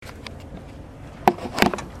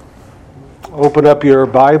Open up your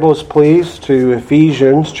Bibles, please, to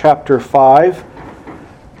Ephesians chapter 5.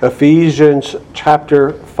 Ephesians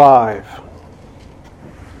chapter 5.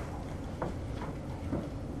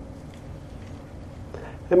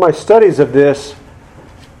 In my studies of this,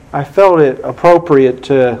 I felt it appropriate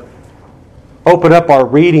to open up our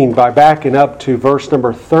reading by backing up to verse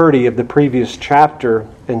number 30 of the previous chapter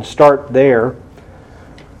and start there.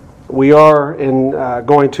 We are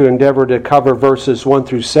going to endeavor to cover verses 1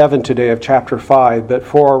 through 7 today of chapter 5, but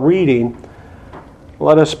for our reading,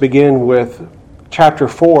 let us begin with chapter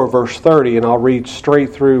 4, verse 30, and I'll read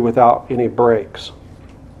straight through without any breaks.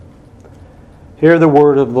 Hear the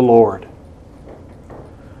word of the Lord.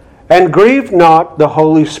 And grieve not the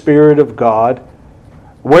Holy Spirit of God,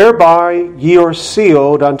 whereby ye are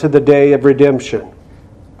sealed unto the day of redemption.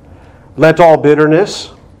 Let all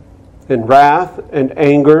bitterness and wrath and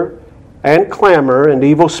anger and clamor and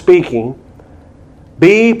evil speaking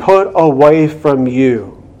be put away from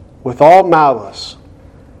you with all malice.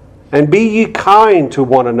 And be ye kind to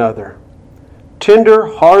one another,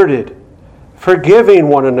 tender-hearted, forgiving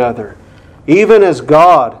one another, even as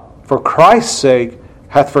God, for Christ's sake,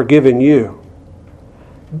 hath forgiven you.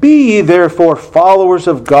 Be ye therefore followers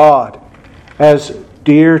of God, as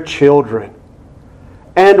dear children,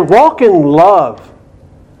 and walk in love,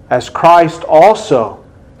 as Christ also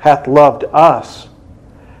hath loved us,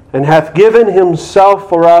 and hath given himself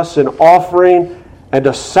for us an offering and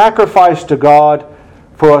a sacrifice to God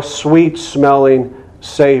for a sweet-smelling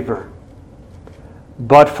savor.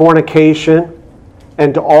 But fornication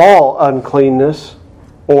and all uncleanness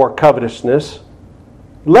or covetousness,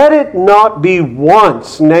 let it not be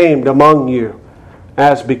once named among you,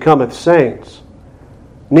 as becometh saints,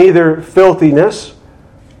 neither filthiness,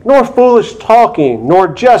 nor foolish talking, nor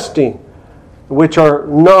jesting, which are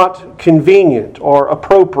not convenient or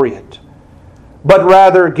appropriate, but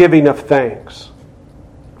rather giving of thanks.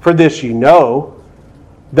 For this ye know,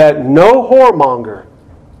 that no whoremonger,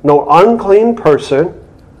 no unclean person,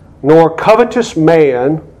 nor covetous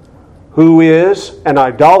man, who is an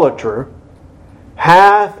idolater,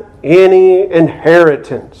 hath any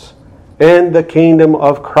inheritance in the kingdom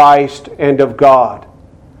of Christ and of God.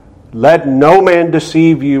 Let no man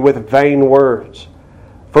deceive you with vain words.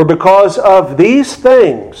 For because of these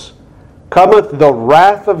things cometh the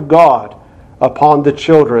wrath of God upon the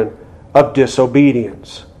children of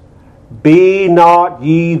disobedience. Be not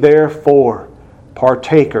ye therefore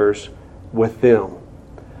partakers with them.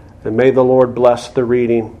 And may the Lord bless the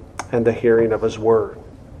reading and the hearing of His word.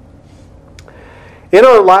 In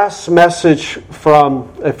our last message from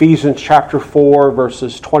Ephesians chapter 4,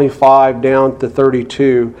 verses 25 down to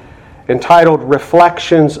 32, entitled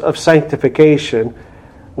Reflections of Sanctification,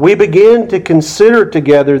 we begin to consider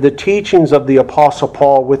together the teachings of the Apostle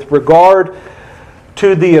Paul with regard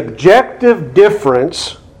to the objective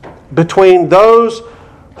difference between those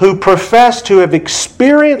who profess to have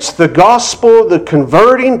experienced the gospel, the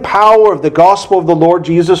converting power of the gospel of the Lord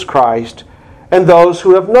Jesus Christ, and those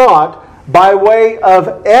who have not, by way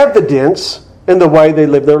of evidence in the way they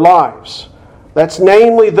live their lives. That's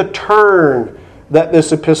namely the turn that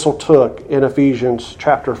this epistle took in Ephesians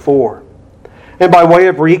chapter 4. And by way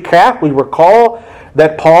of recap, we recall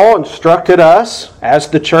that Paul instructed us as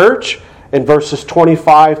the church in verses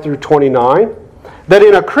 25 through 29 that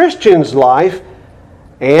in a Christian's life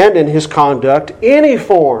and in his conduct, any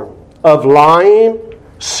form of lying,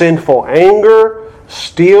 sinful anger,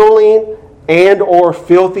 stealing, and or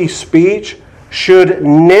filthy speech should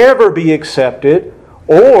never be accepted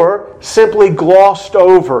or simply glossed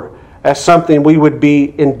over as something we would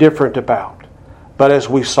be indifferent about. But as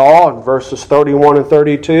we saw in verses 31 and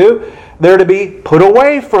 32, they're to be put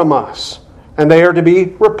away from us, and they are to be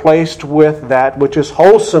replaced with that which is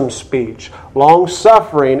wholesome speech,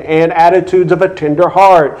 long-suffering, and attitudes of a tender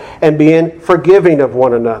heart, and being forgiving of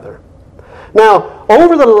one another. Now,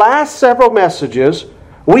 over the last several messages,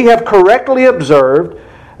 we have correctly observed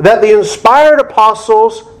that the inspired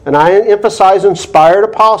apostles, and I emphasize inspired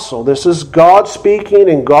apostle, this is God speaking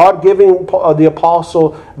and God giving the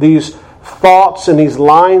apostle these thoughts and these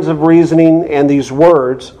lines of reasoning and these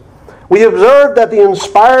words, we observe that the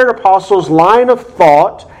inspired apostle's line of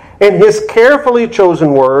thought and his carefully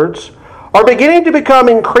chosen words are beginning to become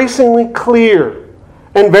increasingly clear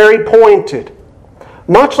and very pointed.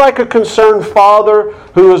 Much like a concerned father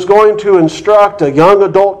who is going to instruct a young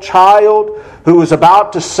adult child who is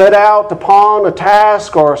about to set out upon a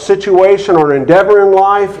task or a situation or an endeavor in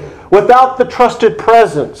life without the trusted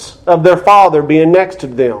presence of their father being next to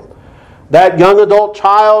them. That young adult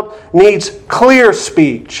child needs clear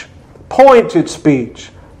speech, pointed speech,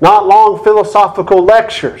 not long philosophical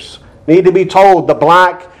lectures. Need to be told the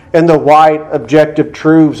black and the right objective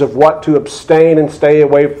truths of what to abstain and stay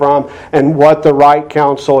away from and what the right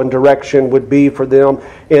counsel and direction would be for them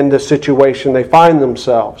in the situation they find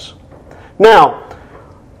themselves. Now,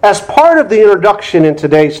 as part of the introduction in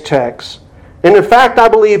today's text, and in fact I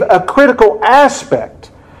believe a critical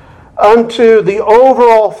aspect unto the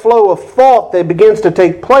overall flow of thought that begins to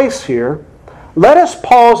take place here, let us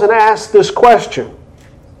pause and ask this question.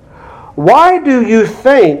 Why do you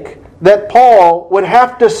think that Paul would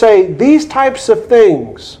have to say these types of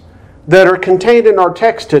things that are contained in our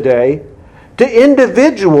text today to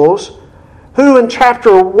individuals who in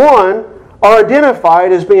chapter 1 are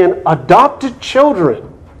identified as being adopted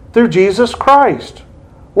children through Jesus Christ?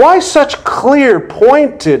 Why such clear,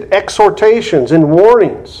 pointed exhortations and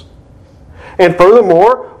warnings? And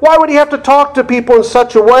furthermore, why would he have to talk to people in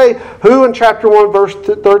such a way who in chapter 1 verse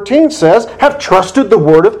 13 says have trusted the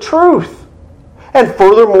word of truth? And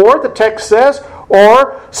furthermore, the text says,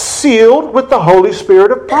 are sealed with the Holy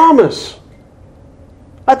Spirit of promise.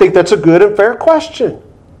 I think that's a good and fair question.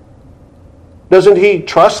 Doesn't he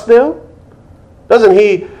trust them? Doesn't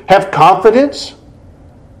he have confidence?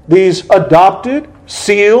 These adopted,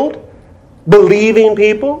 sealed, believing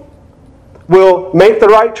people will make the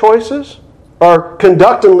right choices or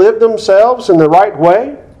conduct and live themselves in the right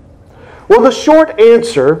way? Well, the short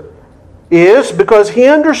answer is because he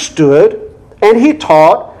understood and he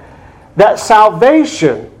taught that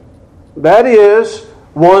salvation, that is,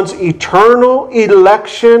 one's eternal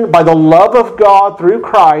election by the love of God through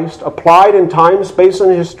Christ, applied in time, space,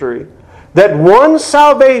 and history, that one's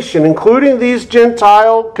salvation, including these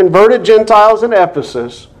converted Gentiles in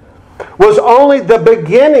Ephesus, was only the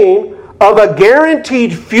beginning of a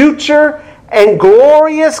guaranteed future and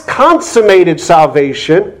glorious consummated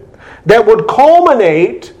salvation that would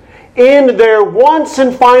culminate in their once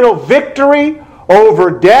and final victory over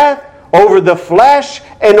death, over the flesh,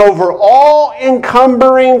 and over all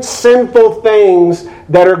encumbering sinful things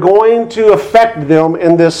that are going to affect them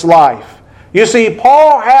in this life. You see,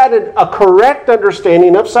 Paul had a correct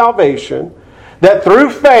understanding of salvation, that through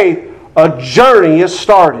faith a journey is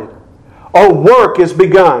started, a work is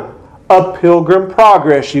begun, a pilgrim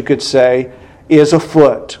progress, you could say, is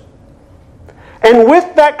afoot. And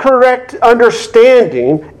with that correct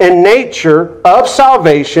understanding and nature of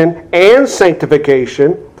salvation and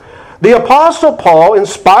sanctification, the Apostle Paul,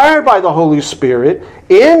 inspired by the Holy Spirit,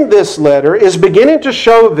 in this letter is beginning to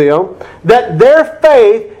show them that their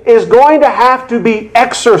faith is going to have to be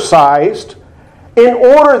exercised in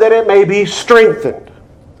order that it may be strengthened.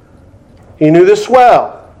 He knew this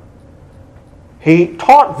well. He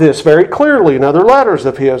taught this very clearly in other letters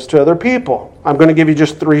of his to other people. I'm going to give you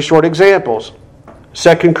just 3 short examples.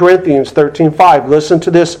 2 Corinthians 13:5. Listen to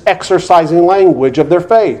this exercising language of their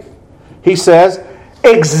faith. He says,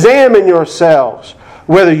 examine yourselves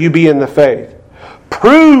whether you be in the faith.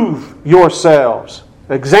 Prove yourselves.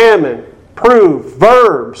 Examine, prove,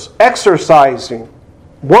 verbs, exercising,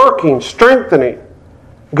 working, strengthening.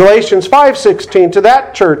 Galatians 5:16, to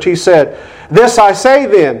that church he said, this I say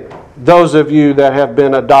then, those of you that have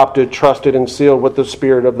been adopted, trusted, and sealed with the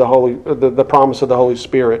Spirit of the promise of the Holy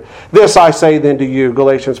Spirit. This I say then to you,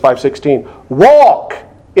 Galatians 5:16, walk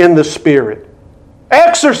in the Spirit.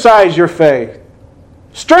 Exercise your faith.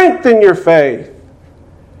 Strengthen your faith.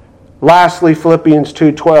 Lastly, Philippians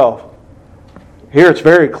 2:12. Here it's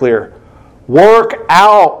very clear. Work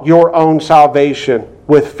out your own salvation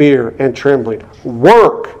with fear and trembling.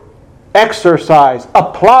 Work, exercise,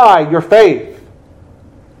 apply your faith.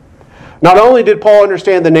 Not only did Paul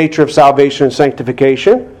understand the nature of salvation and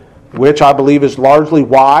sanctification, which I believe is largely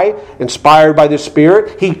why, inspired by the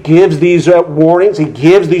Spirit, he gives these warnings, he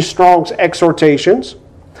gives these strong exhortations,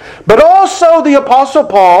 but also the Apostle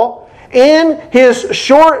Paul, in his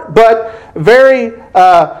short but very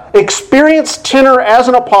experienced tenure as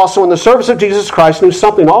an apostle in the service of Jesus Christ, knew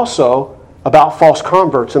something also about false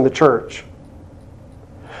converts in the church.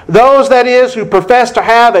 Those, that is, who profess to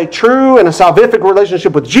have a true and a salvific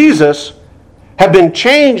relationship with Jesus have been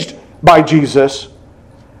changed by Jesus,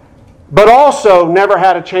 but also never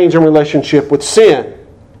had a change in relationship with sin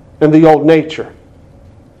and the old nature.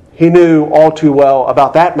 He knew all too well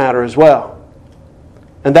about that matter as well.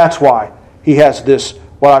 And that's why he has this,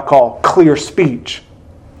 what I call, clear speech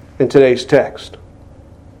in today's text.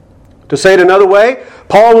 To say it another way,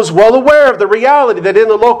 Paul was well aware of the reality that in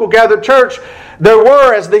the local gathered church there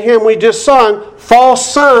were, as the hymn we just sung,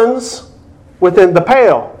 false sons within the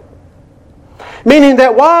pale. Meaning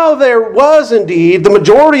that while there was indeed the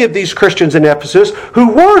majority of these Christians in Ephesus who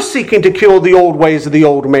were seeking to kill the old ways of the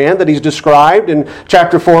old man that he's described in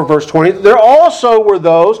chapter 4, verse 20, there also were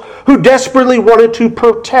those who desperately wanted to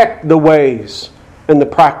protect the ways and the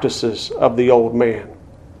practices of the old man.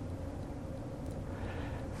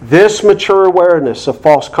 This mature awareness of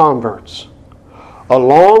false converts,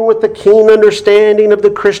 along with the keen understanding of the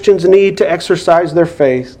Christian's need to exercise their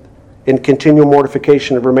faith in continual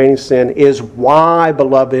mortification of remaining sin, is why,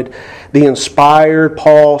 beloved, the inspired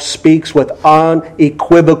Paul speaks with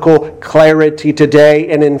unequivocal clarity today.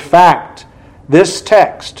 And in fact, this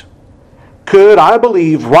text could, I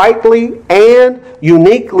believe, rightly and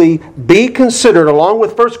uniquely be considered, along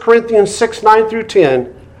with 1 Corinthians 6, 9 through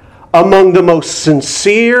 10, among the most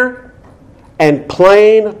sincere and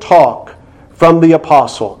plain talk from the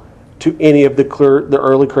apostle to any of the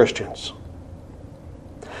early Christians.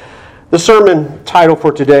 The sermon title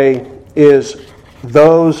for today is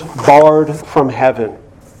Those Barred from Heaven.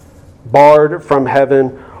 Barred from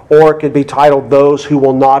heaven, or it could be titled Those Who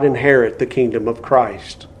Will Not Inherit the Kingdom of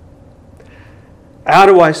Christ. How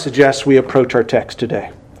do I suggest we approach our text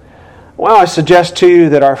today? Well, I suggest to you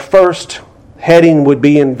that our first heading would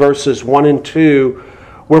be in verses 1 and 2,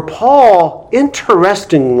 where Paul,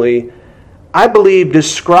 interestingly, I believe,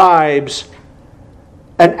 describes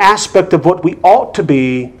an aspect of what we ought to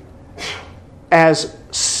be as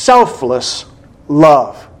selfless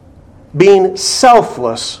love. Being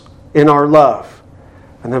selfless in our love.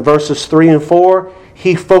 And then verses 3 and 4,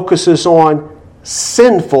 he focuses on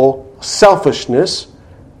sinful selfishness.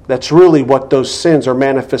 That's really what those sins are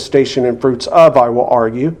manifestation and fruits of, I will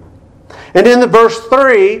argue. And in the verse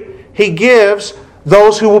 3, he gives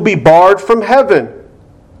those who will be barred from heaven,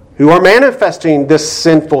 who are manifesting this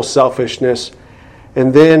sinful selfishness.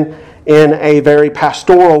 And then in a very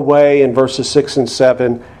pastoral way, in verses 6 and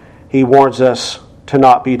 7, he warns us to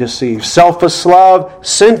not be deceived. Selfless love,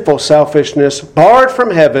 sinful selfishness, barred from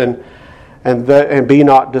heaven, and be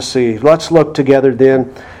not deceived. Let's look together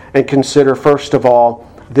then and consider, first of all,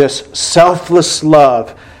 this selfless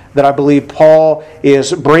love that I believe Paul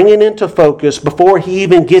is bringing into focus before he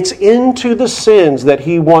even gets into the sins that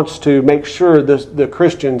he wants to make sure the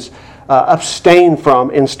Christians abstain from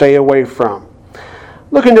and stay away from.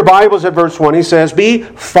 Look in your Bibles at verse 1. He says, "Be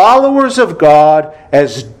followers of God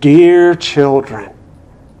as dear children,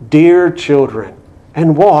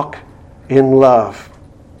 and walk in love."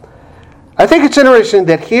 I think it's interesting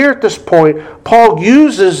that here at this point, Paul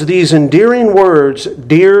uses these endearing words,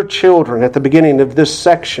 dear children, at the beginning of this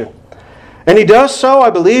section. And he does so, I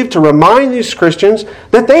believe, to remind these Christians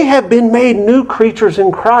that they have been made new creatures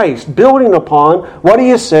in Christ, building upon what he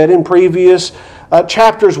has said in previous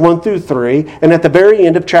chapters 1 through 3, and at the very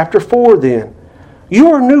end of chapter 4 then.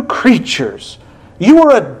 You are new creatures. You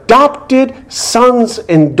are adopted sons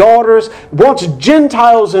and daughters, once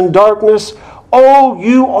Gentiles in darkness. Oh,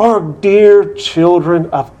 you are dear children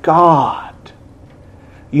of God.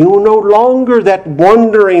 You are no longer that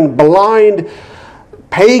wandering, blind,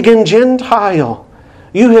 pagan Gentile.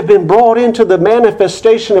 You have been brought into the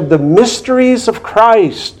manifestation of the mysteries of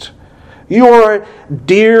Christ. You are a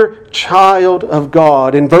dear child of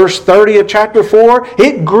God. In verse 30 of chapter 4,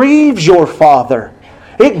 it grieves your Father.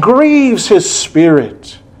 It grieves His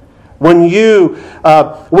Spirit when you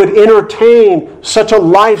would entertain such a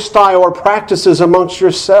lifestyle or practices amongst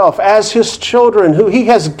yourself as His children, who He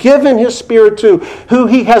has given His Spirit to, who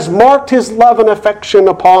He has marked His love and affection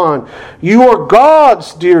upon. You are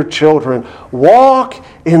God's dear children. Walk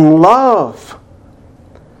in love.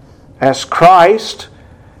 As Christ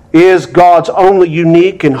is God's only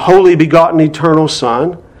unique and wholly begotten eternal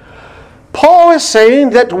Son, Paul is saying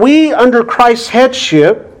that we, under Christ's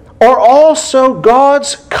headship, are also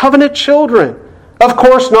God's covenant children. Of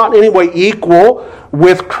course, not in any way equal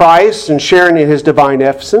with Christ and sharing in His divine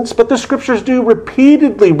essence, but the Scriptures do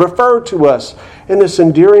repeatedly refer to us in this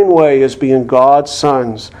endearing way as being God's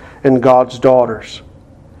sons and God's daughters.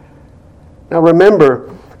 Now remember,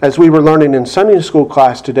 as we were learning in Sunday school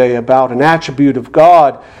class today about an attribute of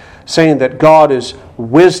God, saying that God is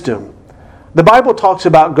wisdom, the Bible talks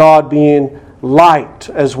about God being light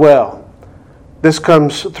as well. This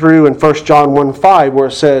comes through in 1 John 1:5, where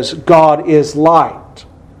it says, God is light.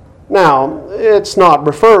 Now, it's not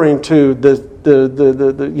referring to the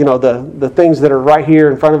things that are right here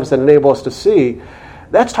in front of us that enable us to see.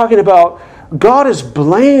 That's talking about God is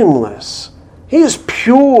blameless. He is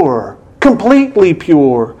pure, completely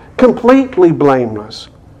blameless.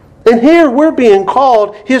 And here we're being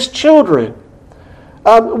called His children.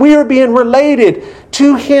 We are being related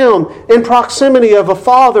to Him in proximity of a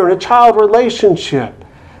father and a child relationship.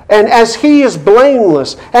 And as He is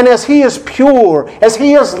blameless, and as He is pure, as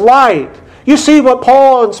He is light, you see what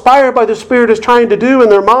Paul, inspired by the Spirit, is trying to do in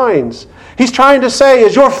their minds. He's trying to say,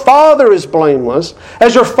 as your Father is blameless,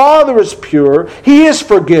 as your Father is pure, He is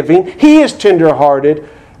forgiving, He is tenderhearted,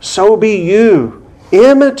 so be you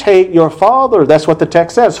Imitate your Father. That's what the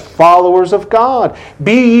text says. Followers of God.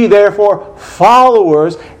 Be ye therefore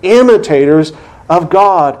followers, imitators of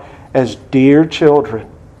God as dear children.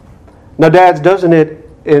 Now, dads, doesn't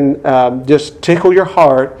it just tickle your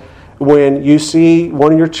heart when you see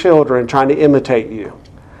one of your children trying to imitate you?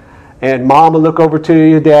 And mom will look over to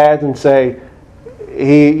you, dad, and say,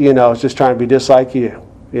 he, is just trying to be just like you.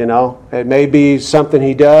 It may be something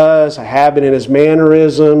he does, a habit in his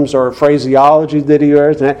mannerisms or phraseology that he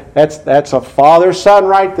wears. That's a father-son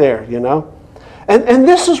right there, And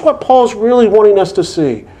this is what Paul's really wanting us to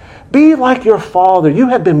see. Be like your Father. You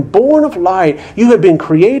have been born of light. You have been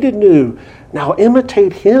created new. Now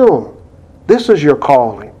imitate Him. This is your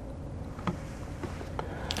calling.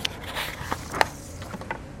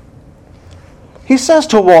 He says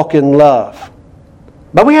to walk in love.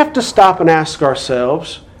 But we have to stop and ask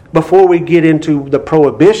ourselves, before we get into the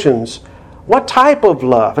prohibitions, what type of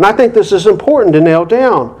love? And I think this is important to nail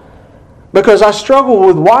down. Because I struggle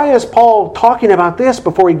with why is Paul talking about this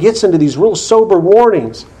before he gets into these real sober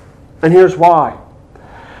warnings? And here's why.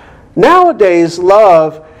 Nowadays,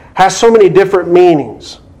 love has so many different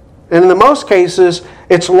meanings. And in the most cases,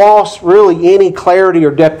 it's lost really any clarity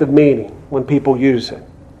or depth of meaning when people use it.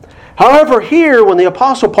 However, here, when the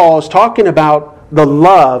Apostle Paul is talking about the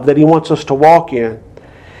love that he wants us to walk in,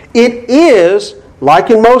 it is, like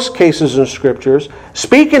in most cases in Scriptures,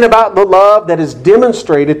 speaking about the love that is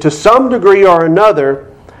demonstrated to some degree or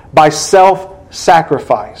another by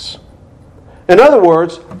self-sacrifice. In other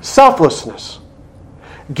words, selflessness.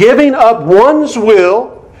 Giving up one's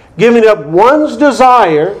will, giving up one's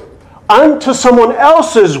desire unto someone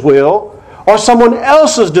else's will or someone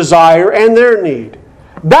else's desire and their need.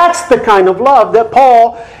 That's the kind of love that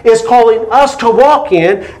Paul is calling us to walk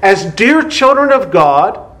in as dear children of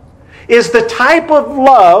God, is the type of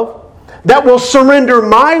love that will surrender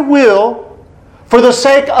my will for the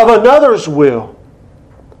sake of another's will.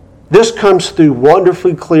 This comes through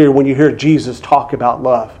wonderfully clear when you hear Jesus talk about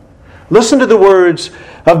love. Listen to the words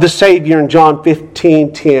of the Savior in John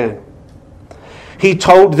 15:10. He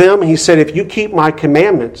told them, he said, if you keep my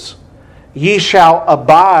commandments, ye shall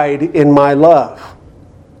abide in my love.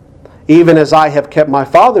 Even as I have kept my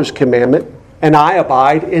Father's commandment, and I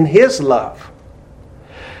abide in His love.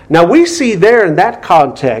 Now we see there in that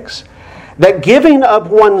context that giving up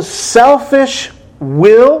one's selfish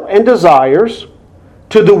will and desires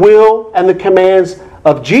to the will and the commands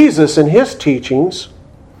of Jesus and His teachings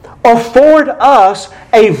afford us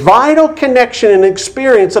a vital connection and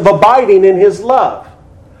experience of abiding in His love.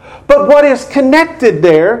 But what is connected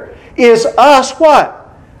there is us what?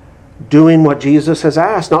 Doing what Jesus has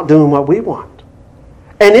asked, not doing what we want.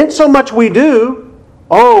 And in so much we do,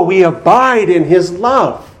 we abide in His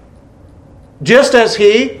love. Just as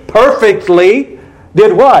He perfectly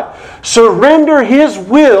did what? Surrender His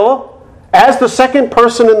will as the second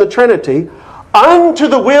person in the Trinity unto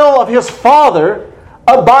the will of His Father,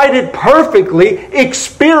 abided perfectly,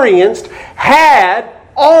 experienced, had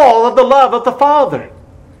all of the love of the Father.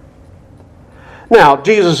 Now,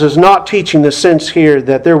 Jesus is not teaching the sense here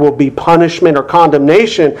that there will be punishment or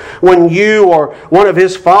condemnation when you or one of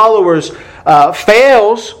His followers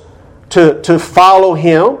fails to follow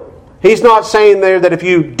Him. He's not saying there that if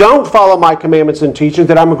you don't follow my commandments and teachings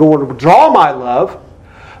that I'm going to withdraw my love.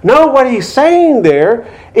 No, what He's saying there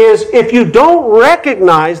is if you don't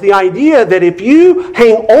recognize the idea that if you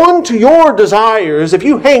hang on to your desires, if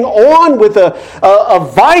you hang on with a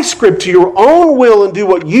vice grip to your own will and do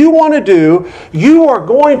what you want to do, you are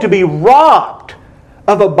going to be robbed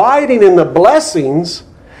of abiding in the blessings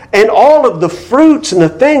and all of the fruits and the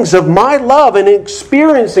things of my love and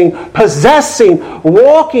experiencing, possessing,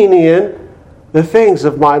 walking in the things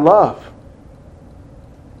of my love.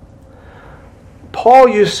 Paul,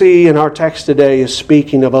 you see, in our text today is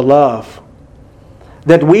speaking of a love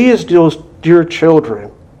that we as dear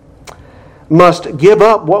children must give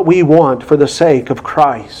up what we want for the sake of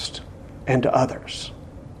Christ and others.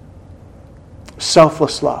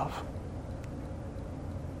 Selfless love.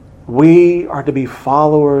 We are to be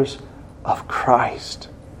followers of Christ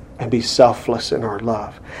and be selfless in our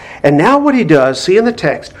love. And now what he does, see in the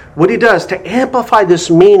text, what he does to amplify this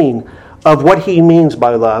meaning of what he means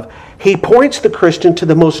by love, he points the Christian to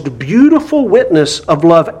the most beautiful witness of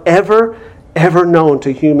love ever known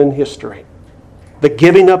to human history. The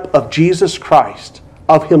giving up of Jesus Christ,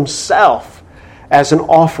 of Himself, as an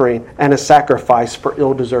offering and a sacrifice for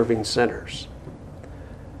ill-deserving sinners.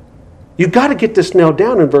 You've got to get this nailed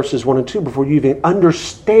down in verses 1 and 2 before you even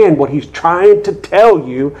understand what he's trying to tell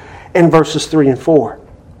you in verses 3 and 4.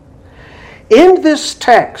 In this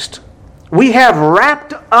text, we have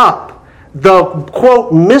wrapped up the,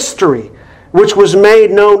 quote, mystery which was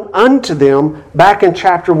made known unto them back in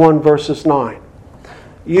chapter 1, verses 9.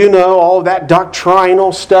 You know, all that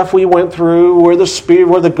doctrinal stuff we went through, where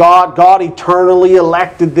God eternally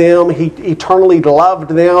elected them, He eternally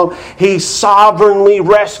loved them, He sovereignly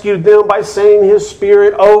rescued them by sending His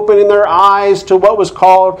Spirit, opening their eyes to what was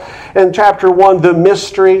called in chapter 1, the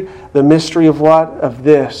mystery. The mystery of what? Of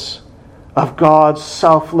this. Of God's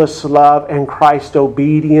selfless love and Christ's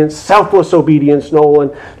obedience, selfless obedience,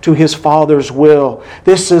 Nolan, to His Father's will.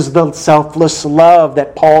 This is the selfless love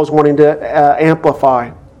that Paul's wanting to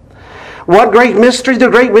amplify. What great mystery? The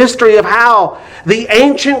great mystery of how the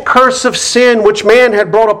ancient curse of sin which man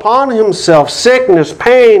had brought upon himself, sickness,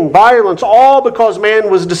 pain, violence, all because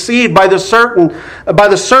man was deceived by the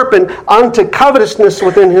serpent unto covetousness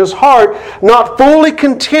within his heart, not fully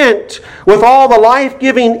content with all the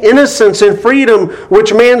life-giving innocence and freedom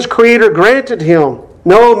which man's Creator granted him.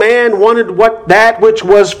 No, man wanted that which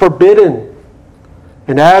was forbidden.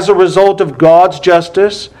 And as a result of God's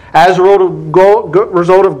justice, as a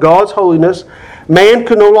result of God's holiness, man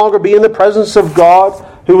could no longer be in the presence of God,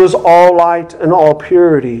 who is all light and all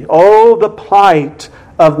purity. Oh, the plight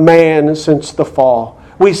of man since the fall.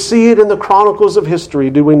 We see it in the chronicles of history,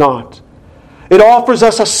 do we not? It offers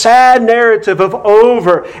us a sad narrative of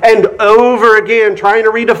over and over again trying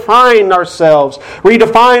to redefine ourselves,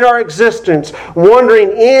 redefine our existence,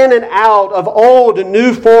 wandering in and out of old and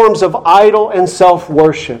new forms of idol and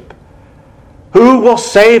self-worship. Who will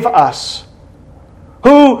save us?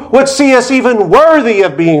 Who would see us even worthy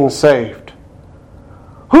of being saved?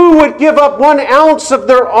 Who would give up 1 ounce of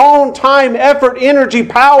their own time, effort, energy,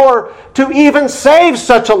 power to even save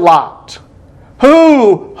such a lot?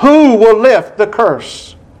 Who will lift the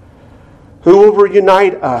curse? Who will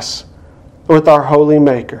reunite us with our holy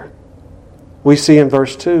Maker? We see in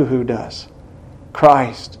verse 2 who does.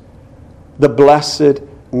 Christ, the blessed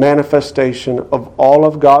manifestation of all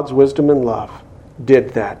of God's wisdom and love, did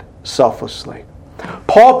that selflessly.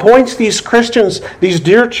 Paul points these Christians, these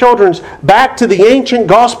dear children, back to the ancient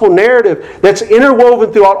gospel narrative that's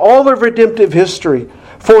interwoven throughout all of redemptive history,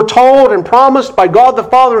 foretold and promised by God the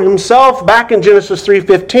Father Himself back in Genesis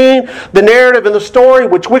 3:15, the narrative and the story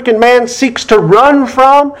which wicked man seeks to run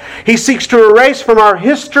from. He seeks to erase from our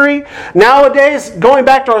history. Nowadays, going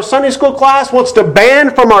back to our Sunday school class, wants to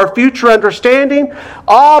ban from our future understanding.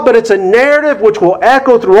 But it's a narrative which will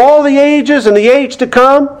echo through all the ages and the age to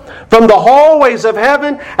come, from the hallways of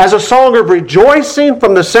heaven as a song of rejoicing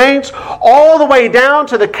from the saints, all the way down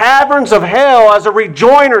to the caverns of hell as a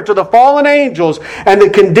rejoinder to the fallen angels and the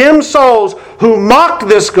condemned souls who mocked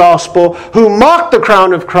this gospel, who mocked the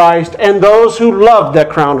crown of Christ, and those who loved that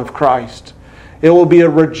crown of Christ. It will be a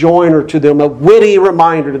rejoinder to them, a witty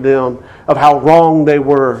reminder to them of how wrong they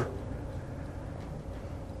were.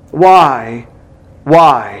 Why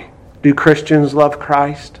do Christians love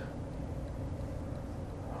Christ?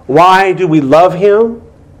 Why do we love Him?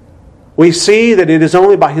 We see that it is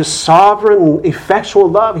only by His sovereign, effectual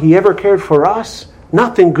love He ever cared for us.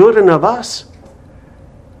 Nothing good in of us.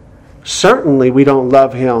 Certainly we don't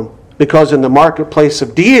love Him because in the marketplace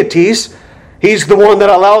of deities, He's the one that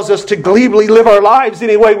allows us to gleefully live our lives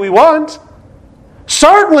any way we want.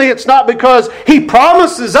 Certainly it's not because He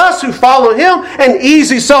promises us who follow Him an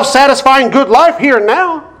easy, self-satisfying good life here and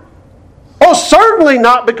now. Oh, certainly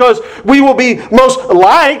not because we will be most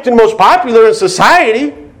liked and most popular in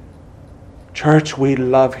society. Church, we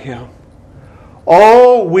love Him.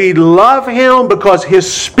 Oh, we love Him because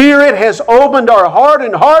His Spirit has opened our heart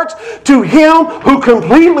and hearts to Him who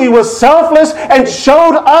completely was selfless and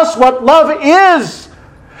showed us what love is.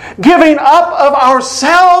 Giving up of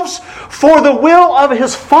ourselves for the will of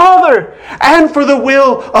His Father and for the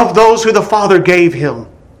will of those who the Father gave Him.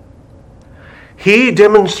 He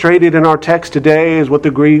demonstrated in our text today is what the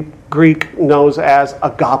Greek knows as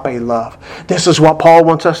agape love. This is what Paul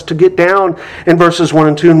wants us to get down in verses 1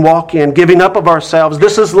 and 2 and walk in. Giving up of ourselves.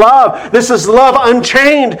 This is love. This is love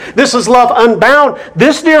unchained. This is love unbound.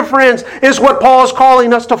 This, dear friends, is what Paul is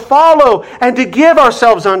calling us to follow and to give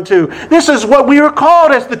ourselves unto. This is what we are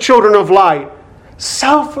called as the children of light.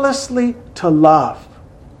 Selflessly to love.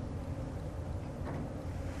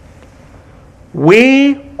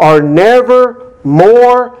 We are never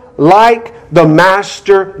more like the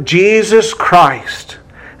Master Jesus Christ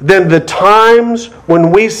than the times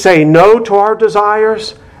when we say no to our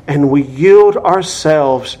desires and we yield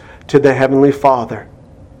ourselves to the Heavenly Father.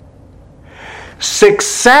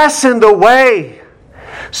 Success in the way,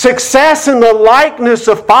 Success in the likeness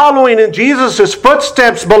of following in Jesus'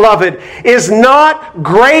 footsteps, beloved, is not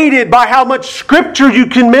graded by how much Scripture you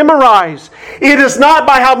can memorize. It is not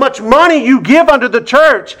by how much money you give unto the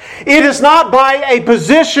church. It is not by a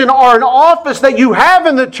position or an office that you have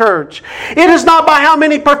in the church. It is not by how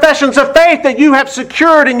many professions of faith that you have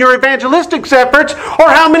secured in your evangelistic efforts or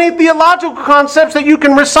how many theological concepts that you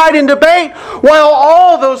can recite and debate. While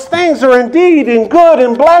all those things are indeed and good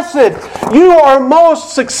and blessed, you are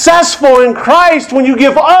most successful in Christ when you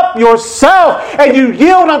give up yourself and you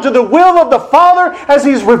yield unto the will of the Father as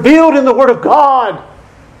He's revealed in the Word of God.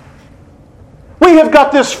 We have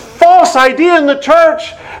got this false idea in the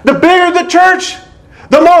church. The bigger the church,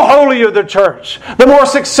 the more holier the church, the more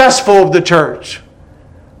successful of the church.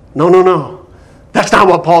 No. That's not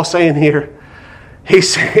what Paul's saying here.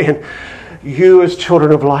 He's saying, you as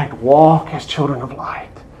children of light, walk as children of light.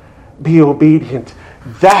 Be obedient.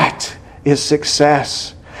 That is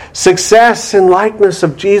success. Success in likeness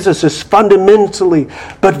of Jesus is fundamentally,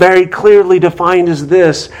 but very clearly defined as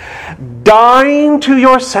this: dying to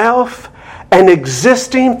yourself and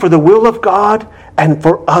existing for the will of God and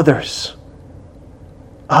for others.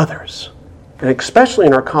 Others. And especially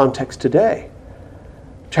in our context today.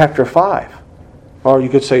 Chapter 5. Or you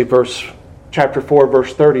could say chapter 4,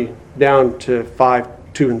 verse 30, down to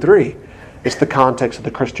 5, 2, and 3. It's the context of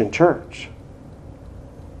the Christian church.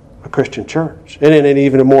 A Christian church. And in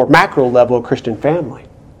even a more macro level, a Christian family.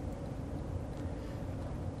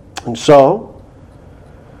 And so,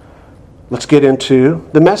 let's get into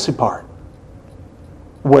the messy part,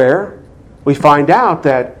 where we find out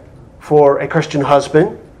that for a Christian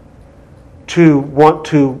husband to want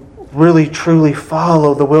to really truly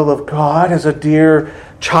follow the will of God as a dear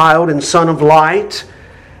child and son of light,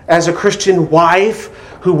 as a Christian wife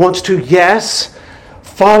who wants to, yes,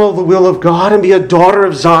 follow the will of God and be a daughter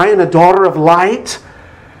of Zion, a daughter of light,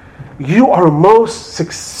 you are most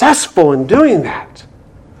successful in doing that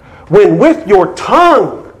when with your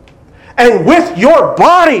tongue and with your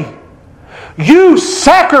body you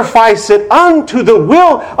sacrifice it unto the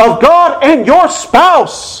will of God and your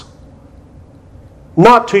spouse,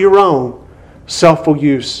 not to your own selfful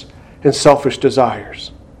use and selfish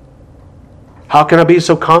desires. How can I be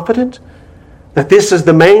so confident that this is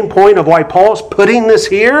the main point of why Paul's putting this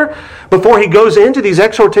here before he goes into these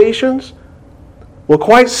exhortations? Well,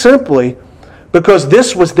 quite simply, because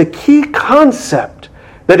this was the key concept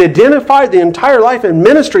that identified the entire life and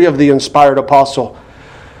ministry of the inspired apostle,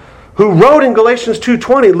 who wrote in Galatians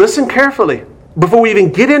 2:20, listen carefully, before we even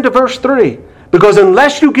get into verse 3, because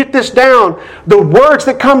unless you get this down, the words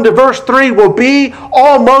that come to verse 3 will be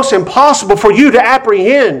almost impossible for you to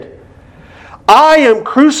apprehend. I am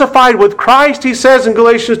crucified with Christ, he says in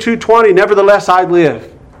Galatians 2:20, nevertheless I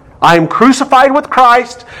live. I am crucified with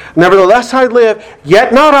Christ, nevertheless I live,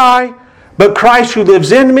 yet not I, but Christ who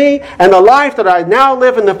lives in me, and the life that I now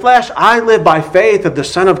live in the flesh, I live by faith of the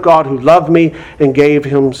Son of God who loved me and gave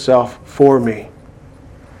himself for me.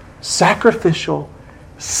 Sacrificial,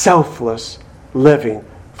 selfless living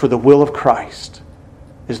for the will of Christ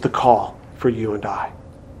is the call for you and I.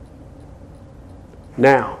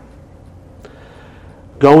 Now,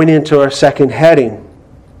 going into our second heading,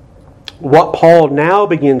 what Paul now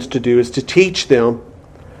begins to do is to teach them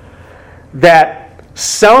that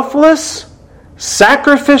selfless,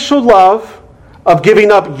 sacrificial love of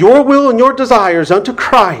giving up your will and your desires unto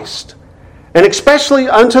Christ, and especially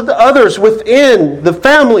unto the others within the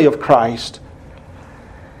family of Christ,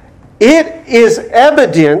 it is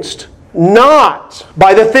evidenced not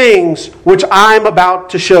by the things which I'm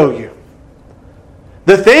about to show you.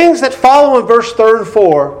 The things that follow in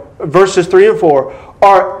verses 3 and 4,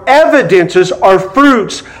 are evidences, are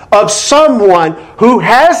fruits of someone who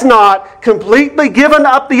has not completely given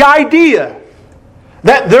up the idea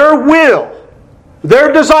that their will,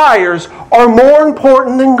 their desires are more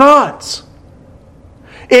important than God's.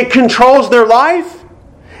 It controls their life.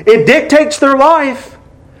 It dictates their life.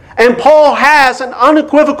 And Paul has an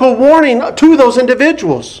unequivocal warning to those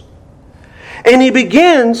individuals. And he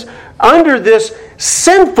begins under this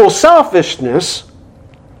sinful selfishness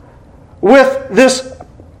with this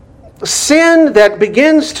sin that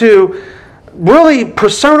begins to really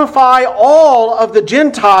personify all of the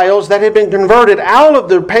Gentiles that had been converted out of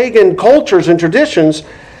their pagan cultures and traditions,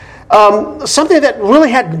 something that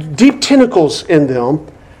really had deep tentacles in them,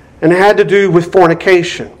 and it had to do with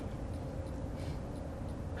fornication.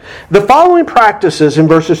 The following practices in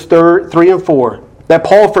verses 3 and 4 that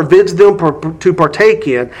Paul forbids them to partake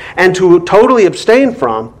in and to totally abstain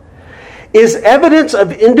from is evidence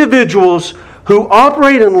of individuals who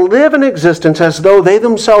operate and live in existence as though they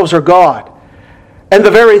themselves are God. And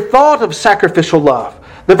the very thought of sacrificial love,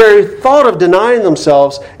 The very thought of denying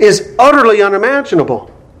themselves is utterly unimaginable.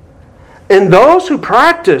 And those who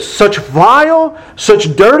practice such vile,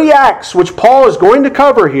 such dirty acts, which Paul is going to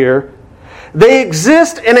cover here, they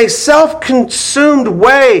exist in a self-consumed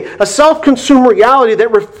way, a self-consumed reality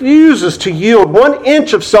that refuses to yield 1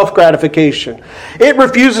 inch of self-gratification. It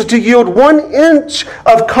refuses to yield 1 inch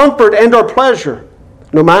of comfort and or pleasure,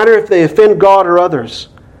 no matter if they offend God or others.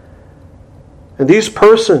 And these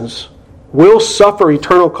persons will suffer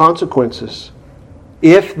eternal consequences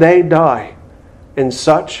if they die in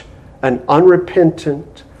such an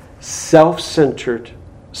unrepentant, self-centered,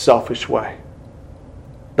 selfish way.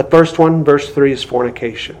 The first one, verse 3, is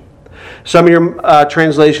fornication. Some of your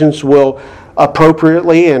translations will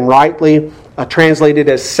appropriately and rightly translate it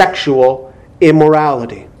as sexual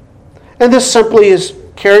immorality. And this simply is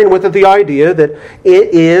carrying with it the idea that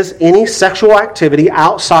it is any sexual activity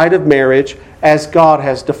outside of marriage as God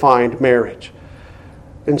has defined marriage.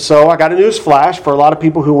 And so I got a news flash for a lot of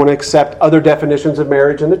people who want to accept other definitions of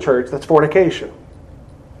marriage in the church. That's fornication.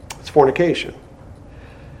 It's fornication.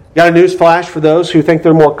 Got a news flash for those who think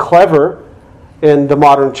they're more clever in the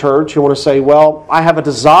modern church, who want to say, well, I have a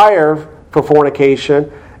desire for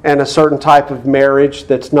fornication and a certain type of marriage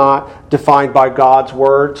that's not defined by God's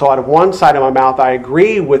word. So out of one side of my mouth, I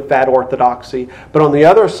agree with that orthodoxy. But on the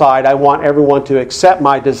other side, I want everyone to accept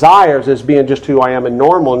my desires as being just who I am and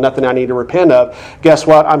normal and nothing I need to repent of. Guess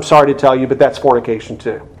what? I'm sorry to tell you, but that's fornication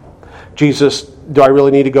too. Jesus, do I really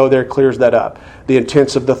need to go there? Clears that up. The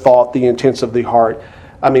intents of the thought, the intents of the heart.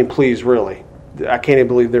 I mean, please, really. I can't even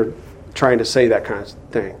believe they're trying to say that kind of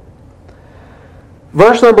thing.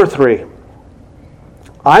 Verse number 3.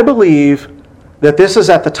 I believe that this is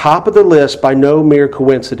at the top of the list by no mere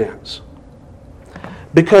coincidence.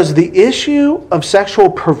 Because the issue of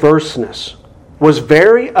sexual perverseness was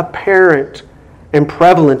very apparent and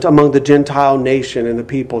prevalent among the Gentile nation and the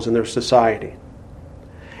peoples in their society.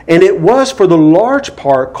 And it was, for the large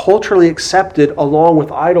part, culturally accepted along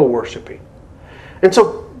with idol worshiping. And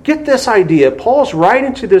so, get this idea. Paul's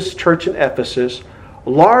writing to this church in Ephesus,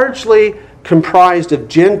 largely comprised of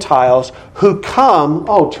Gentiles who come,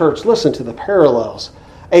 oh church, listen to the parallels,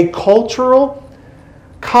 a cultural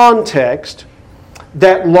context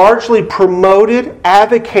that largely promoted,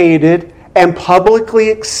 advocated, and publicly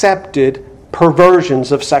accepted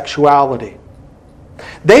perversions of sexuality.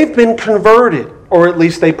 They've been converted, or at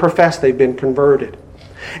least they profess they've been converted.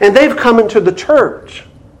 And they've come into the church.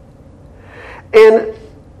 And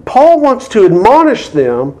Paul wants to admonish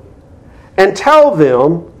them and tell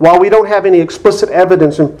them, while we don't have any explicit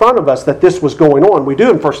evidence in front of us that this was going on, we do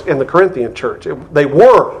in the Corinthian church. They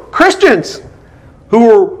were Christians who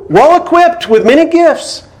were well equipped with many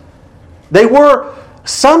gifts. They were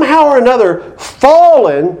somehow or another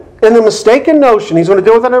fallen in the mistaken notion, he's going to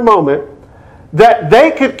deal with that in a moment, that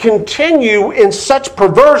they could continue in such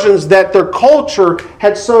perversions that their culture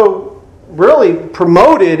had so really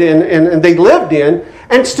promoted and they lived in,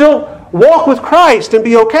 and still walk with Christ and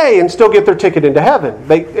be okay and still get their ticket into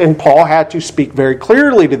heaven. And Paul had to speak very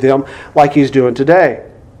clearly to them like he's doing today.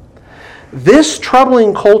 This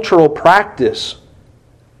troubling cultural practice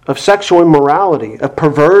of sexual immorality, of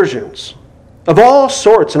perversions, of all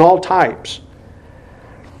sorts and all types,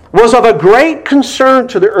 was of a great concern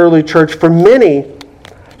to the early church for many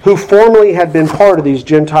who formerly had been part of these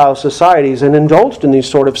Gentile societies and indulged in these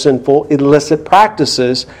sort of sinful, illicit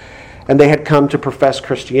practices, and they had come to profess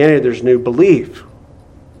Christianity, there's new belief.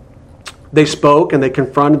 They spoke and they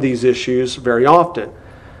confronted these issues very often.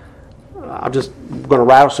 I'm just going to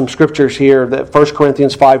rattle some scriptures here. That 1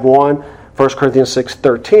 Corinthians 5:1, 1 Corinthians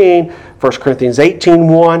 6:13, 1 Corinthians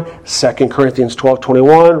 18:1, 2 Corinthians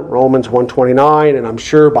 12:21, Romans 1:29, and I'm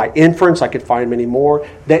sure by inference I could find many more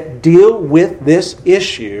that deal with this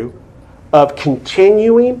issue of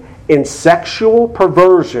continuing in sexual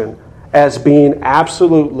perversion as being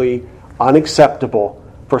absolutely unacceptable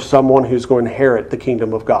for someone who's going to inherit the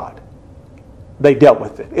kingdom of God. They dealt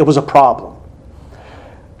with it. It was a problem.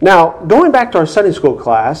 Now, going back to our Sunday school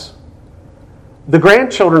class, the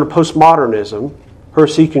grandchildren of postmodernism, who are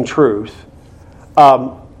seeking truth,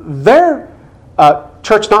 their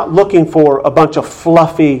church not looking for a bunch of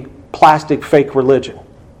fluffy, plastic, fake religion.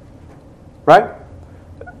 Right?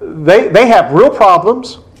 They have real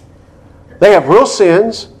problems. They have real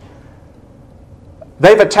sins.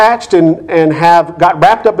 They've attached and have got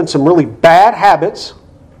wrapped up in some really bad habits,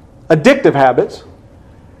 addictive habits.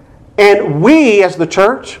 And we, as the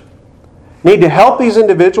church, need to help these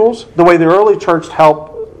individuals the way the early church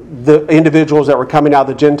helped the individuals that were coming out of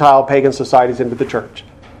the Gentile pagan societies into the church.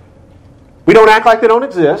 We don't act like they don't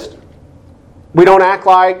exist. We don't act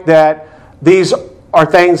like that these are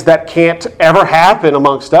things that can't ever happen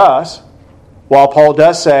amongst us. While Paul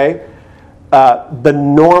does say the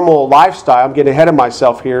normal lifestyle, I'm getting ahead of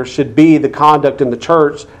myself here, should be the conduct in the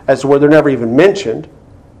church as to where they're never even mentioned.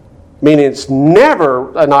 Meaning it's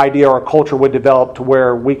never an idea or a culture would develop to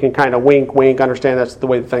where we can kind of wink, understand that's the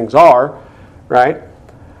way that things are, right?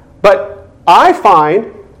 But I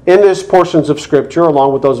find in these portions of Scripture,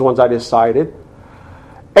 along with those ones I just cited,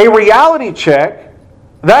 a reality check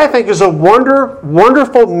that I think is a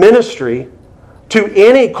wonderful ministry to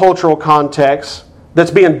any cultural context that's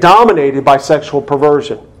being dominated by sexual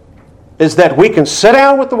perversion. Is that we can sit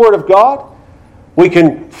down with the Word of God, we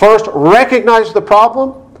can first recognize the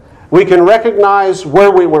problem, we can recognize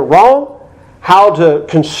where we went wrong, how to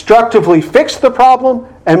constructively fix the problem,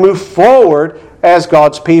 and move forward as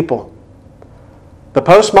God's people. The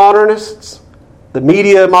postmodernists, the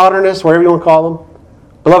media modernists, whatever you want to call them,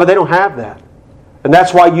 beloved, they don't have that. And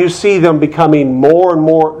that's why you see them becoming more and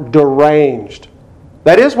more deranged.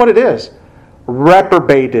 That is what it is.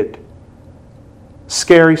 Reprobated.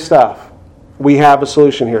 Scary stuff. We have a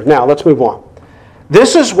solution here. Now, let's move on.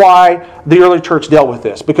 This is why the early church dealt with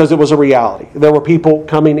this, because it was a reality. There were people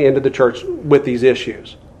coming into the church with these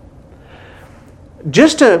issues.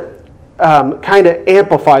 Just to kind of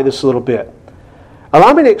amplify this a little bit,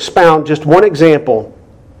 allow me to expound just one example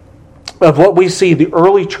of what we see the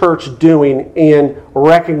early church doing in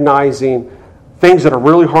recognizing things that are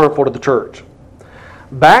really harmful to the church.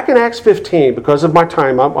 Back in Acts 15, because of my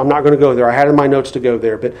time, I'm not going to go there. I had in my notes to go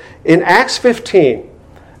there. But in Acts 15,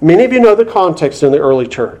 many of you know the context in the early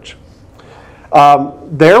church.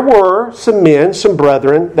 There were some men, some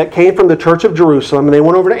brethren, that came from the church of Jerusalem, and they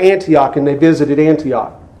went over to Antioch, and they visited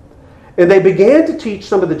Antioch. And they began to teach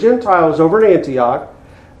some of the Gentiles over in Antioch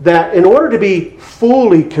that in order to be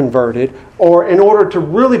fully converted, or in order to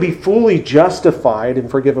really be fully justified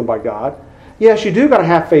and forgiven by God, yes, you do got to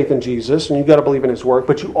have faith in Jesus, and you've got to believe in His work,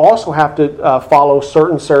 but you also have to follow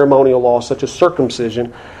certain ceremonial laws, such as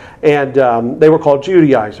circumcision, and they were called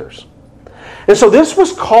Judaizers. And so this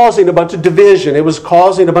was causing a bunch of division. It was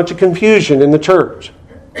causing a bunch of confusion in the church.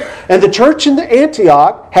 And the church in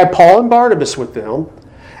Antioch had Paul and Barnabas with them,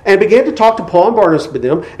 and began to talk to Paul and Barnabas with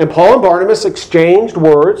them. And Paul and Barnabas exchanged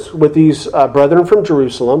words with these brethren from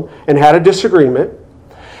Jerusalem and had a disagreement.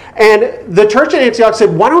 And the church in Antioch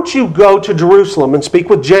said, why don't you go to Jerusalem and speak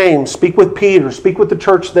with James, speak with Peter, speak with the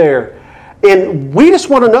church there. And we just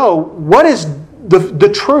want to know, what is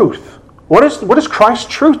the truth? What is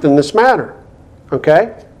Christ's truth in this matter?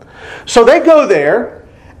 Okay? So they go there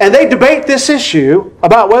and they debate this issue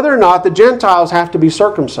about whether or not the Gentiles have to be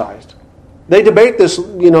circumcised. They debate this,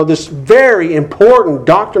 this very important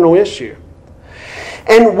doctrinal issue.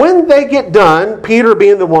 And when they get done, Peter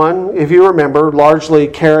being the one, if you remember, largely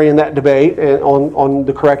carrying that debate on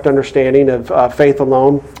the correct understanding of faith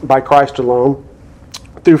alone, by Christ alone,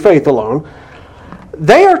 through faith alone,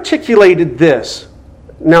 they articulated this.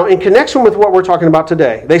 Now, in connection with what we're talking about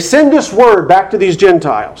today, they send this word back to these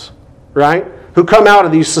Gentiles, right, who come out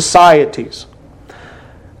of these societies.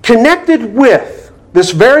 Connected with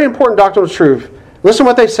this very important doctrinal truth, listen to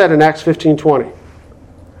what they said in Acts 15:20.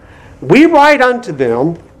 We write unto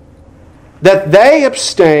them that they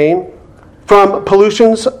abstain from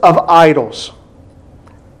pollutions of idols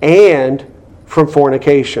and from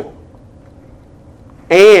fornication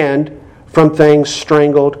and from things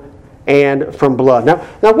strangled and from blood. Now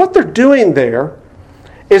what they're doing there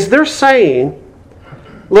is they're saying,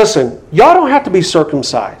 listen, y'all don't have to be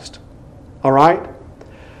circumcised, all right?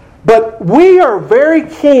 But we are very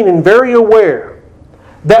keen and very aware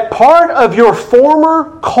that part of your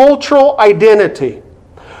former cultural identity,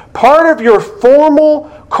 part of your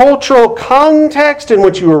formal cultural context in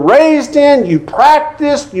which you were raised in, you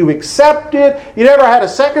practiced, you accepted, you never had a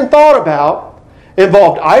second thought about,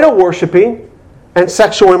 involved idol worshiping and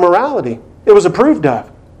sexual immorality. It was approved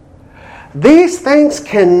of. These things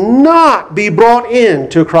cannot be brought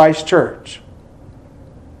into Christ's church.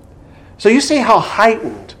 So you see how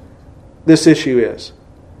heightened this issue is.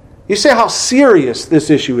 You see how serious this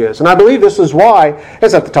issue is. And I believe this is why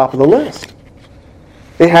it's at the top of the list.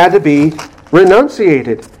 It had to be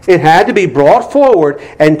renunciated. It had to be brought forward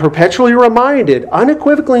and perpetually reminded,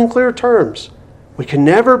 unequivocally in clear terms. We can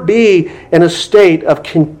never be in a state of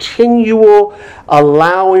continual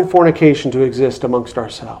allowing fornication to exist amongst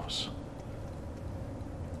ourselves.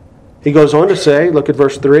 He goes on to say, look at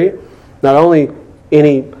verse 3, not only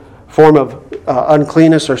any form of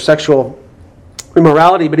uncleanness or sexual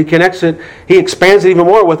immorality, but he connects it, he expands it even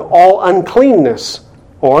more with all uncleanness,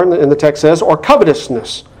 or in the text says, or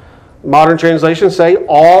covetousness. Modern translations say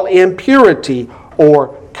all impurity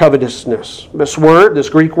or covetousness. This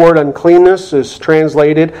Greek word uncleanness, is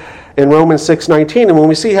translated in Romans 6:19. And when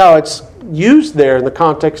we see how it's used there in the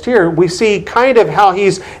context here, we see kind of how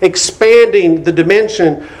he's expanding the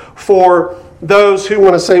dimension for those who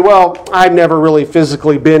want to say, well, I've never really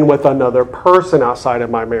physically been with another person outside of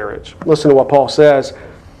my marriage. Listen to what Paul says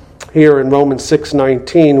here in Romans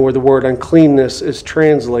 6:19, where the word uncleanness is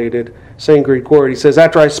translated, same Greek word. He says,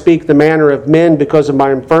 after I speak the manner of men because of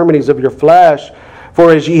my infirmities of your flesh,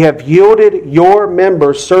 for as ye have yielded your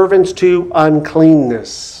members servants to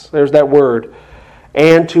uncleanness, there's that word,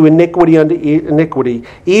 and to iniquity unto iniquity,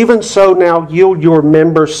 even so now yield your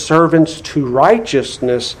members servants to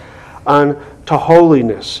righteousness unto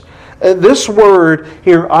holiness. This word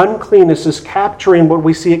here, uncleanness, is capturing what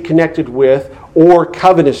we see it connected with, or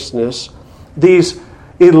covetousness, these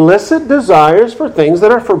illicit desires for things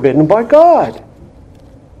that are forbidden by God.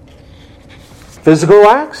 Physical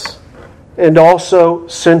acts and also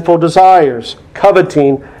sinful desires,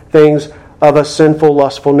 coveting things of a sinful,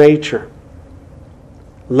 lustful nature.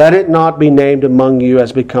 Let it not be named among you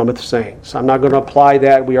as becometh saints. I'm not going to apply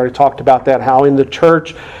that. We already talked about that, how in the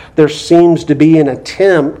church there seems to be an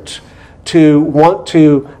attempt to want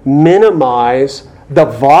to minimize the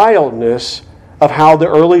vileness of how the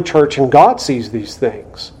early church and God sees these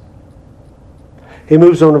things. He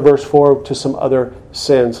moves on to verse 4 to some other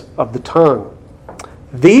sins of the tongue.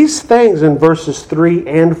 These things in verses 3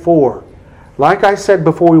 and 4, like I said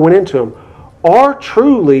before we went into them, are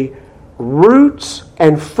truly roots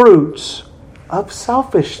and fruits of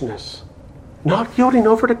selfishness. Not yielding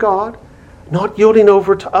over to God, not yielding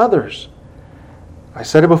over to others. I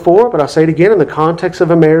said it before, but I'll say it again in the context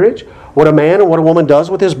of a marriage. What a man and what a woman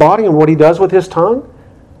does with his body and what he does with his tongue,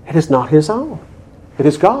 it is not his own. It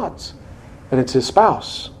is God's. And it's his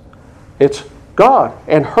spouse. It's God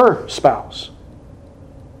and her spouse.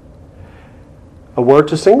 A word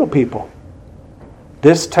to single people.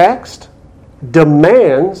 This text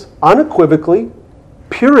demands unequivocally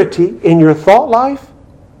purity in your thought life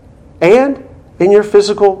and in your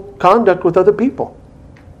physical conduct with other people.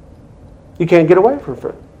 You can't get away from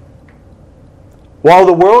it. While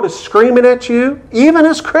the world is screaming at you, even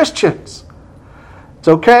as Christians, it's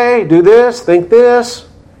okay, do this, think this,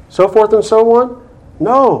 so forth and so on.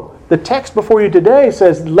 No, the text before you today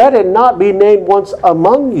says, let it not be named once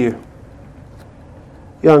among you.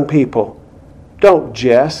 Young people, don't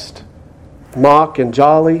jest, mock, and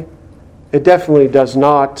jolly. It definitely does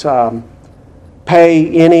not pay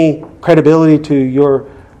any credibility to your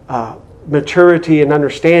maturity and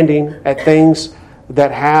understanding at things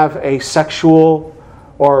that have a sexual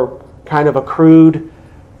or kind of a crude,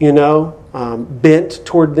 bent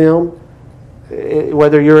toward them.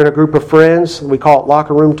 Whether you're in a group of friends, we call it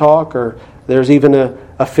locker room talk, or there's even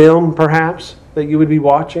a film perhaps that you would be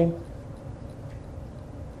watching.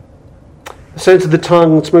 The sins of the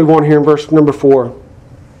tongue, let's move on here in verse number 4.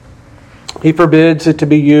 He forbids it to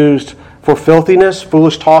be used for filthiness,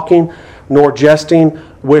 foolish talking, nor jesting,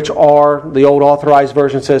 which are, the old authorized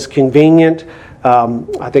version says, convenient.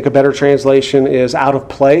 I think a better translation is out of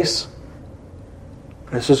place.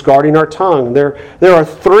 This is guarding our tongue. There are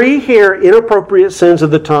 3 here inappropriate sins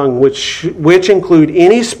of the tongue, which include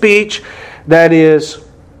any speech that is,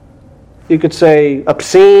 you could say,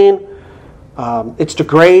 obscene, it's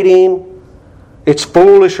degrading, it's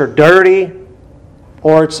foolish or dirty,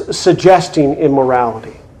 or it's suggesting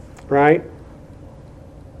immorality, right?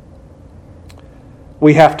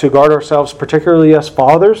 We have to guard ourselves, particularly as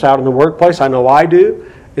fathers out in the workplace. I know I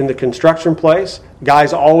do, in the construction place.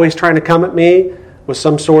 Guys always trying to come at me with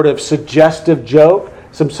some sort of suggestive joke,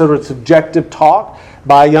 some sort of subjective talk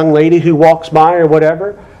by a young lady who walks by or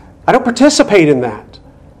whatever. I don't participate in that.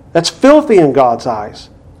 That's filthy in God's eyes.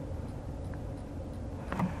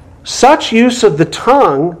 Such use of the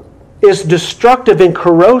tongue is destructive and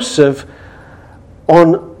corrosive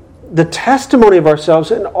on the testimony of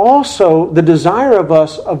ourselves and also the desire of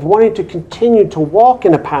us of wanting to continue to walk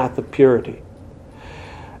in a path of purity.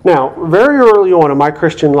 Now, very early on in my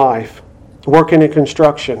Christian life, working in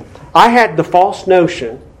construction, I had the false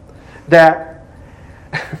notion that,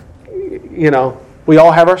 we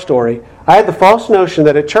all have our story. I had the false notion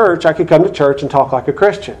that at church, I could come to church and talk like a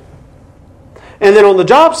Christian. And then on the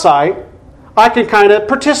job site, I could kind of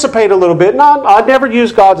participate a little bit. I'd never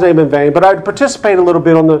use God's name in vain, but I'd participate a little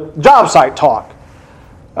bit on the job site talk.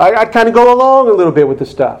 I'd kind of go along a little bit with the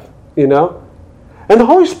stuff, And the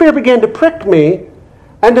Holy Spirit began to prick me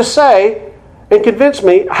and to say and convince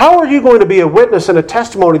me, how are you going to be a witness and a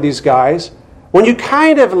testimony to these guys when you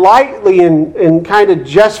kind of lightly and kind of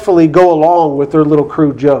jestfully go along with their little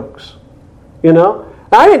crude jokes?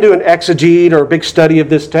 Now, I didn't do an exegete or a big study of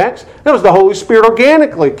this text. It was the Holy Spirit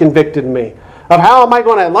organically convicted me of how am I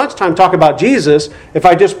going to at lunchtime talk about Jesus if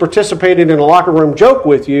I just participated in a locker room joke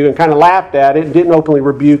with you and kind of laughed at it and didn't openly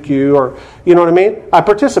rebuke you, or you know what I mean? I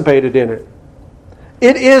participated in it.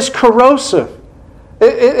 It is corrosive.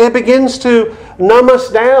 It begins to numb us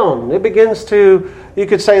down. It begins to, you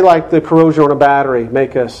could say like the corrosion on a battery,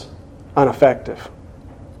 make us ineffective.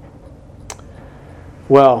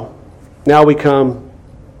 Well, now we come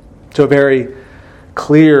to a very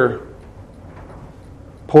clear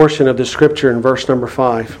portion of the Scripture in verse number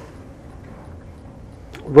 5.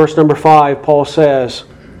 Verse number 5, Paul says,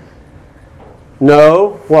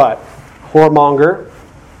 no, what? Whoremonger,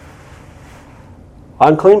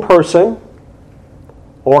 unclean person,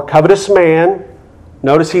 or covetous man.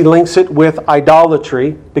 Notice he links it with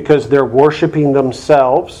idolatry because they're worshiping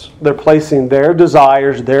themselves. They're placing their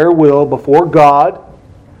desires, their will before God.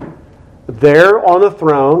 There on the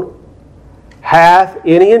throne, hath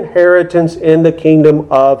any inheritance in the kingdom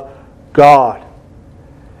of God.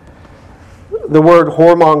 The word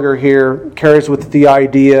whoremonger here carries with it the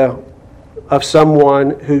idea of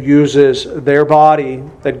someone who uses their body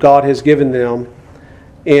that God has given them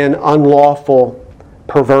in unlawful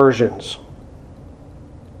perversions.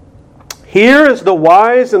 Here is the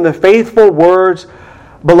wise and the faithful words,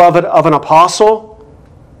 beloved, of an apostle.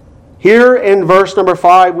 Here in verse number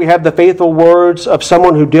 5, we have the faithful words of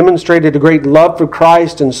someone who demonstrated a great love for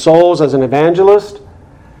Christ and souls as an evangelist.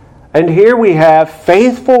 And here we have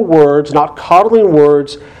faithful words, not coddling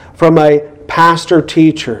words, from a pastor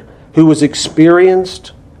teacher who was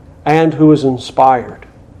experienced and who was inspired.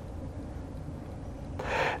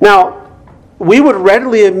 Now, we would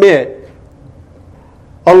readily admit,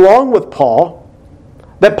 along with Paul,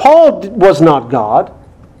 that Paul was not God,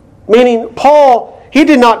 meaning Paul, he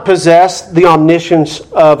did not possess the omniscience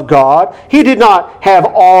of God. He did not have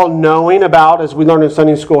all-knowing about, as we learned in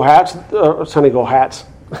Sunday school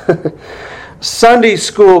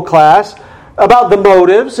class, about the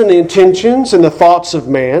motives and the intentions and the thoughts of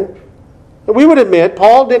man. We would admit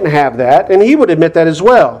Paul didn't have that, and he would admit that as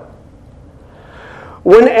well.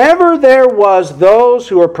 Whenever there was those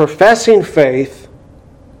who were professing faith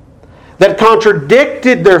that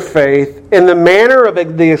contradicted their faith in the manner of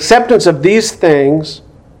the acceptance of these things,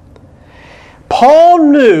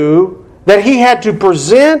 Paul knew that he had to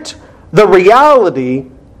present the reality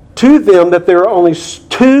to them that there are only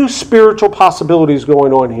two spiritual possibilities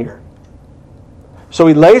going on here. So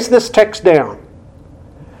he lays this text down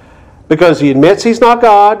because he admits he's not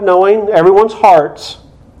God, knowing everyone's hearts,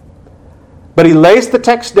 but he lays the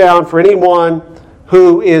text down for anyone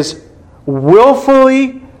who is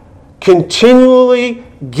willfully, continually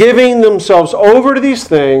giving themselves over to these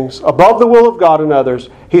things above the will of God and others.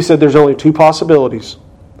 He said there's only two possibilities.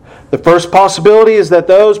 The first possibility is that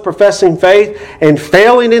those professing faith and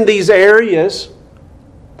failing in these areas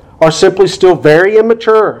are simply still very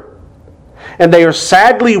immature. And they are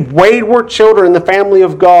sadly wayward children in the family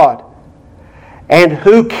of God. And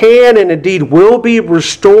who can and indeed will be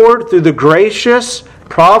restored through the gracious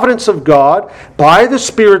providence of God by the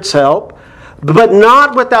Spirit's help, but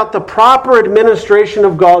not without the proper administration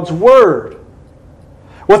of God's Word,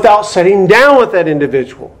 without sitting down with that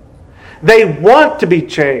individual. They want to be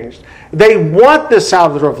changed. They want the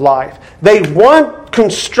salvation of life. They want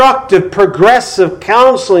constructive, progressive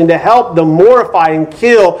counseling to help them mortify and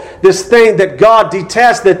kill this thing that God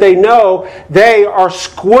detests, that they know they are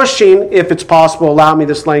squishing, if it's possible, allow me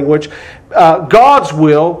this language, God's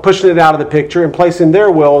will, pushing it out of the picture and placing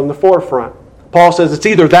their will in the forefront. Paul says it's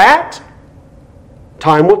either that,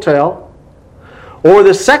 time will tell, or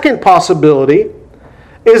the second possibility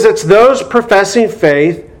is it's those professing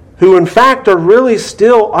faith who in fact are really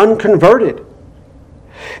still unconverted.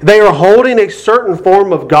 They are holding a certain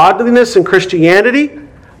form of godliness in Christianity,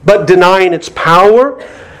 but denying its power.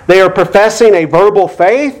 They are professing a verbal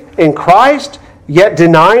faith in Christ, yet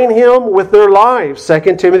denying Him with their lives.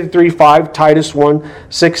 2 Timothy 3:5, Titus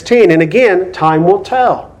 1:16. And again, time will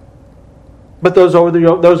tell. But those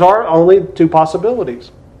are only two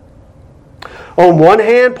possibilities. On one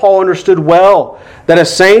hand, Paul understood well that a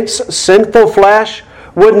saint's sinful flesh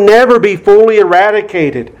would never be fully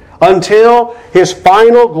eradicated until his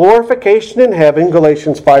final glorification in heaven,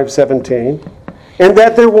 Galatians 5:17, and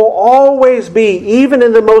that there will always be, even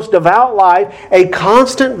in the most devout life, a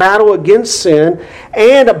constant battle against sin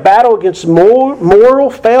and a battle against moral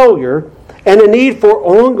failure and a need for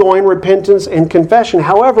ongoing repentance and confession.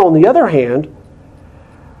 However, on the other hand,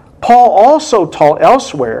 Paul also taught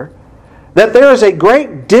elsewhere that there is a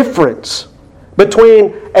great difference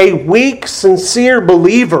between a weak, sincere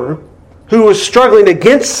believer who is struggling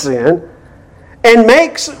against sin and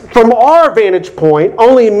makes, from our vantage point,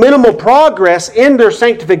 only minimal progress in their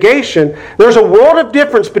sanctification, there's a world of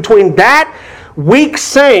difference between that weak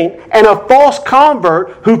saint and a false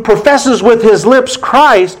convert who professes with his lips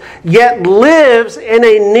Christ, yet lives in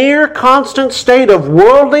a near constant state of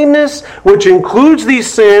worldliness, which includes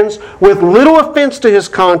these sins, with little offense to his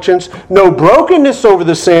conscience, no brokenness over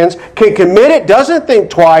the sins, can commit it, doesn't think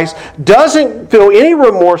twice, doesn't feel any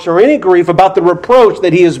remorse or any grief about the reproach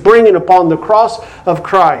that he is bringing upon the cross of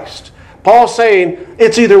Christ. Paul's saying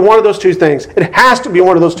it's either one of those two things. It has to be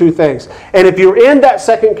one of those two things. And if you're in that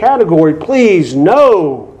second category, please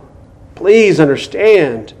know, please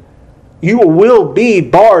understand, you will be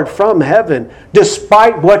barred from heaven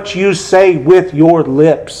despite what you say with your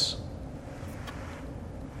lips.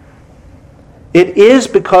 It is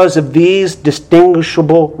because of these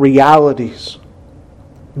distinguishable realities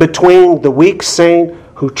between the weak saint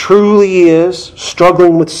who truly is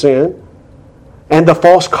struggling with sin and the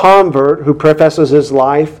false convert who professes his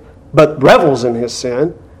life but revels in his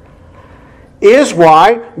sin, is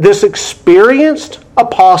why this experienced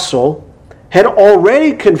apostle had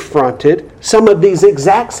already confronted some of these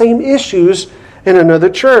exact same issues in another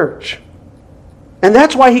church. And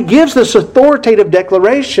that's why he gives this authoritative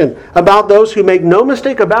declaration about those who, make no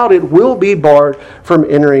mistake about it, will be barred from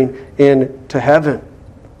entering into heaven.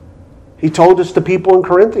 He told us to people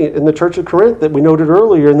in the church of Corinth that we noted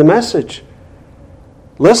earlier in the message.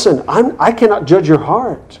 Listen, I cannot judge your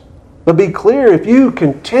heart. But be clear, if you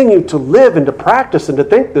continue to live and to practice and to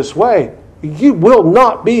think this way, you will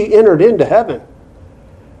not be entered into heaven.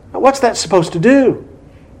 Now, what's that supposed to do?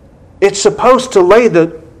 It's supposed to lay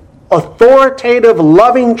the authoritative,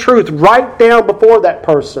 loving truth right down before that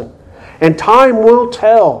person. And time will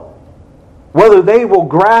tell whether they will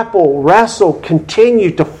grapple, wrestle,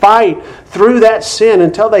 continue to fight through that sin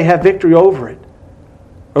until they have victory over it.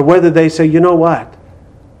 Or whether they say, you know what?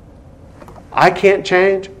 I can't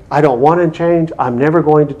change. I don't want to change. I'm never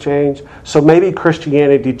going to change. So maybe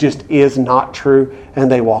Christianity just is not true,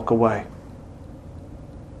 and they walk away.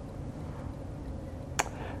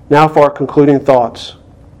 Now for our concluding thoughts,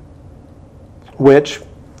 which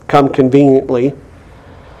come conveniently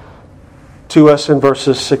to us in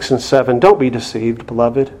verses 6 and 7. Don't be deceived,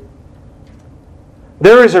 beloved.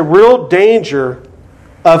 There is a real danger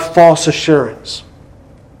of false assurance.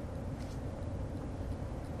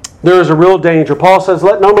 There is a real danger. Paul says,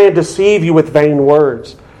 let no man deceive you with vain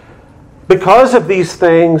words. Because of these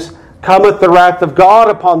things cometh the wrath of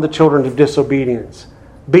God upon the children of disobedience.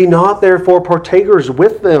 Be not therefore partakers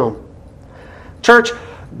with them. Church,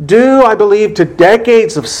 due, I believe, to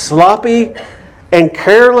decades of sloppy and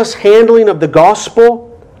careless handling of the gospel,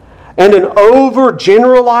 and an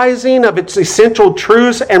overgeneralizing of its essential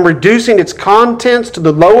truths and reducing its contents to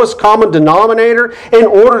the lowest common denominator in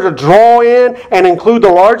order to draw in and include the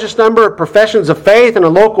largest number of professions of faith in a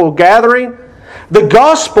local gathering, the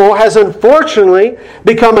gospel has unfortunately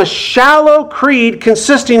become a shallow creed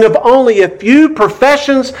consisting of only a few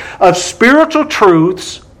professions of spiritual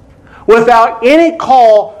truths without any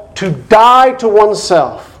call to die to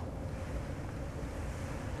oneself.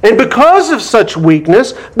 And because of such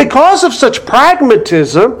weakness, because of such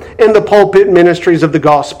pragmatism in the pulpit ministries of the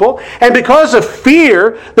gospel, and because of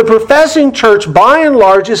fear, the professing church by and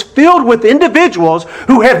large is filled with individuals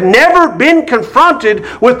who have never been confronted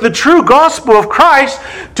with the true gospel of Christ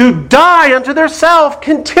to die unto their self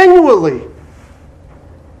continually.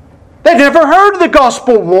 They've never heard the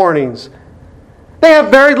gospel warnings. They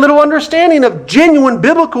have very little understanding of genuine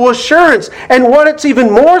biblical assurance. And what it's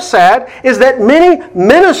even more sad is that many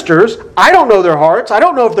ministers, I don't know their hearts, I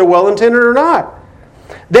don't know if they're well-intended or not.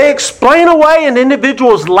 They explain away an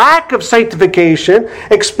individual's lack of sanctification,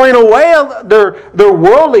 explain away their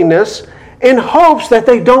worldliness in hopes that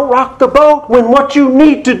they don't rock the boat, when what you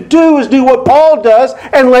need to do is do what Paul does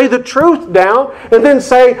and lay the truth down and then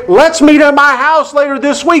say, let's meet at my house later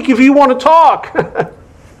this week if you want to talk.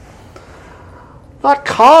 Not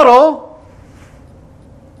coddle.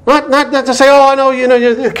 Not to say, oh, I know,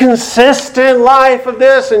 you're a consistent life of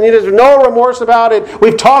this and there's no remorse about it.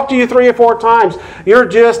 We've talked to you 3 or 4 times. You're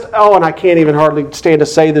just, and I can't even hardly stand to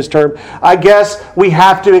say this term. I guess we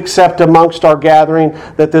have to accept amongst our gathering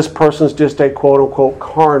that this person's just a quote-unquote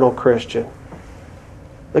carnal Christian.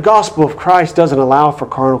 The gospel of Christ doesn't allow for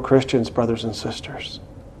carnal Christians, brothers and sisters.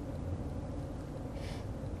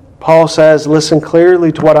 Paul says, listen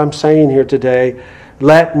clearly to what I'm saying here today.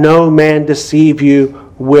 Let no man deceive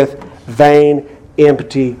you with vain,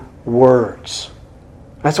 empty words.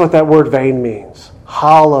 That's what that word vain means.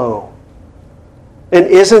 Hollow. And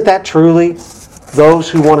isn't that truly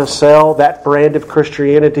those who want to sell that brand of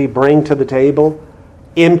Christianity bring to the table?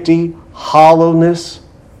 Empty, hollowness.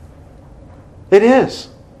 It is.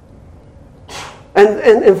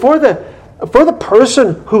 And for the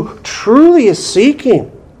person who truly is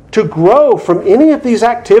seeking to grow from any of these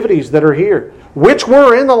activities that are here, which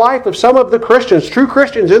were in the life of some of the Christians, true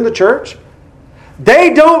Christians in the church,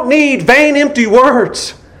 they don't need vain, empty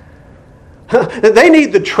words. They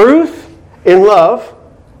need the truth in love,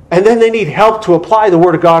 and then they need help to apply the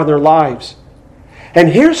Word of God in their lives. And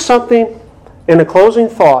here's something in a closing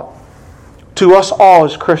thought to us all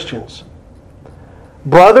as Christians.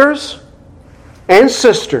 Brothers and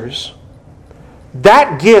sisters,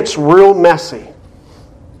 that gets real messy.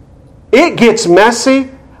 It gets messy.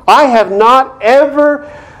 I have not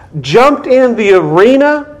ever jumped in the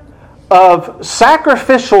arena of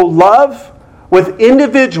sacrificial love with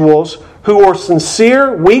individuals who are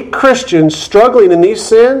sincere, weak Christians struggling in these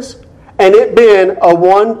sins, and it been a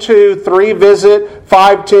 1, 2, 3 visit,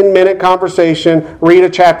 5, 10 minute conversation, read a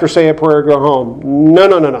chapter, say a prayer, go home.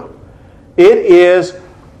 No. It is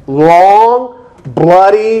long,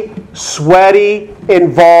 bloody, sweaty,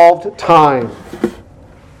 involved time.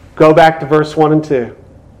 Go back to verse 1 and 2.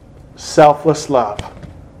 Selfless love.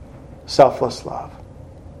 Selfless love.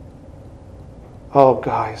 Oh,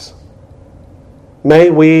 guys.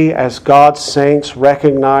 May we, as God's saints,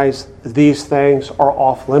 recognize these things are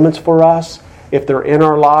off limits for us. If they're in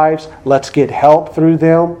our lives, let's get help through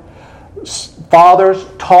them. Fathers,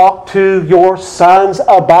 talk to your sons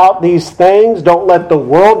about these things. Don't let the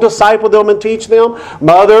world disciple them and teach them.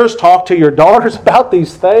 Mothers, talk to your daughters about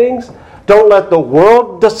these things. Don't let the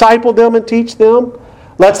world disciple them and teach them.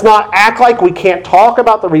 Let's not act like we can't talk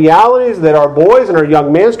about the realities that our boys and our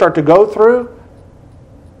young men start to go through.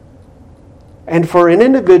 And for an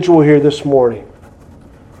individual here this morning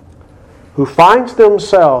who finds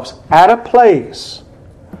themselves at a place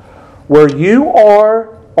where you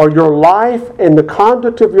are, or your life and the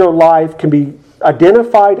conduct of your life can be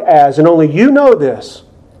identified as, and only you know this,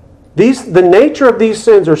 the nature of these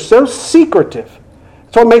sins are so secretive.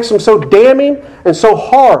 That's what makes them so damning and so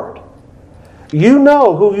hard. You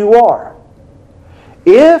know who you are.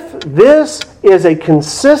 If this is a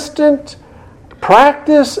consistent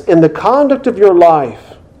practice in the conduct of your life,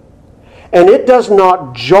 and it does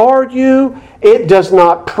not jar you, it does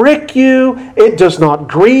not prick you, it does not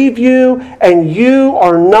grieve you, and you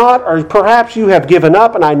are not, or perhaps you have given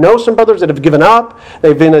up, and I know some brothers that have given up,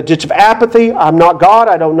 they've been in a ditch of apathy, I'm not God,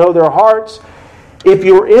 I don't know their hearts. If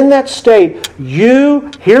you're in that state, you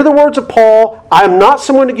hear the words of Paul, I'm not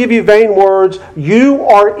someone to give you vain words, you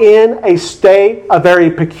are in a state, a very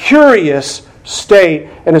precarious state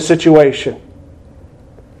in a situation.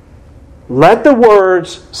 Let the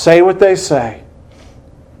words say what they say.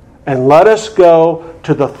 And let us go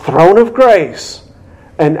to the throne of grace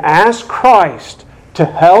and ask Christ to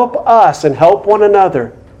help us and help one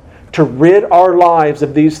another to rid our lives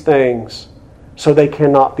of these things so they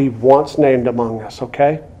cannot be once named among us,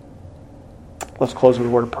 okay? Let's close with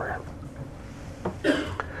a word of prayer.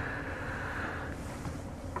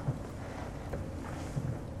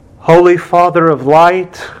 Holy Father of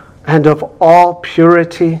light and of all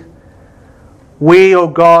purity, we, O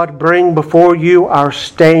God, bring before you our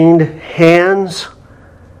stained hands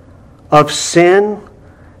of sin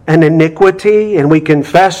and iniquity, and we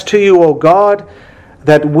confess to you, O God,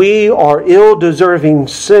 that we are ill-deserving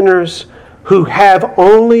sinners who have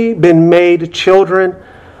only been made children,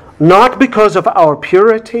 not because of our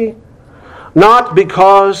purity, not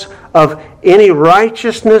because of any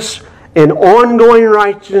righteousness and ongoing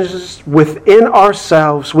righteousness within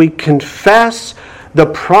ourselves. We confess the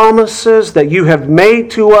promises that you have made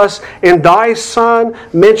to us in thy Son,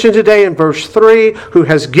 mentioned today in verse 3, who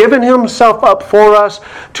has given himself up for us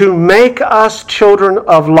to make us children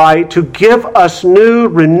of light, to give us new,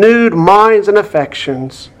 renewed minds and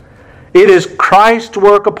affections. It is Christ's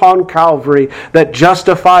work upon Calvary that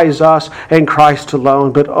justifies us and Christ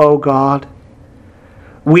alone. But, oh God,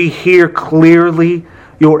 we hear clearly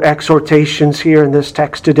your exhortations here in this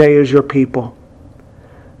text today as your people.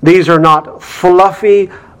 These are not fluffy,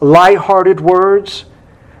 light-hearted words.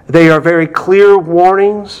 They are very clear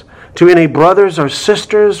warnings to any brothers or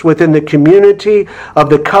sisters within the community of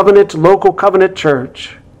the covenant, local covenant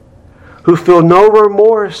church who feel no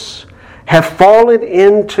remorse, have fallen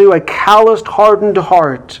into a calloused, hardened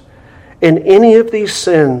heart in any of these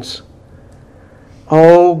sins.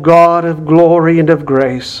 O God of glory and of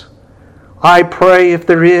grace, I pray if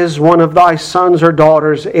there is one of thy sons or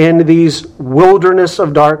daughters in these wilderness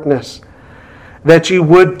of darkness, that you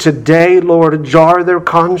would today, Lord, jar their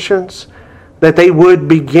conscience, that they would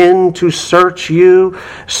begin to search you,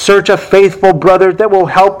 search a faithful brother that will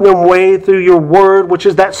help them wade through your word, which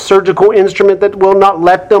is that surgical instrument that will not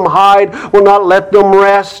let them hide, will not let them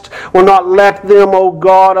rest, will not let them, oh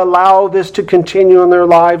God, allow this to continue in their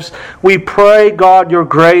lives. We pray, God, your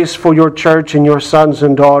grace for your church and your sons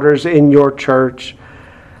and daughters in your church.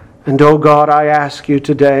 And oh God, I ask you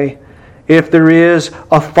today, if there is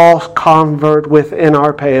a false convert within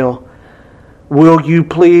our pale, will you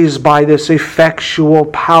please, by this effectual,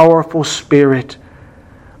 powerful Spirit,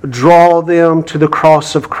 draw them to the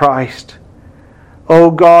cross of Christ? Oh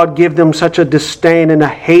God, give them such a disdain and a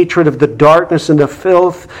hatred of the darkness and the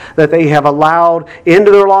filth that they have allowed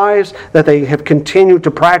into their lives, that they have continued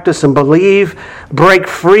to practice and believe. Break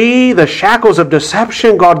free the shackles of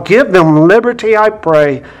deception. God, give them liberty, I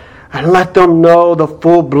pray. And let them know the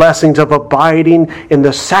full blessings of abiding in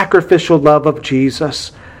the sacrificial love of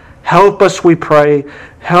Jesus. Help us, we pray.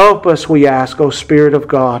 Help us, we ask, O Spirit of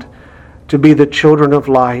God, to be the children of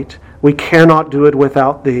light. We cannot do it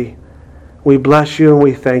without Thee. We bless you and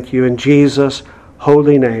we thank you. In Jesus'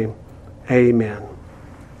 holy name, amen.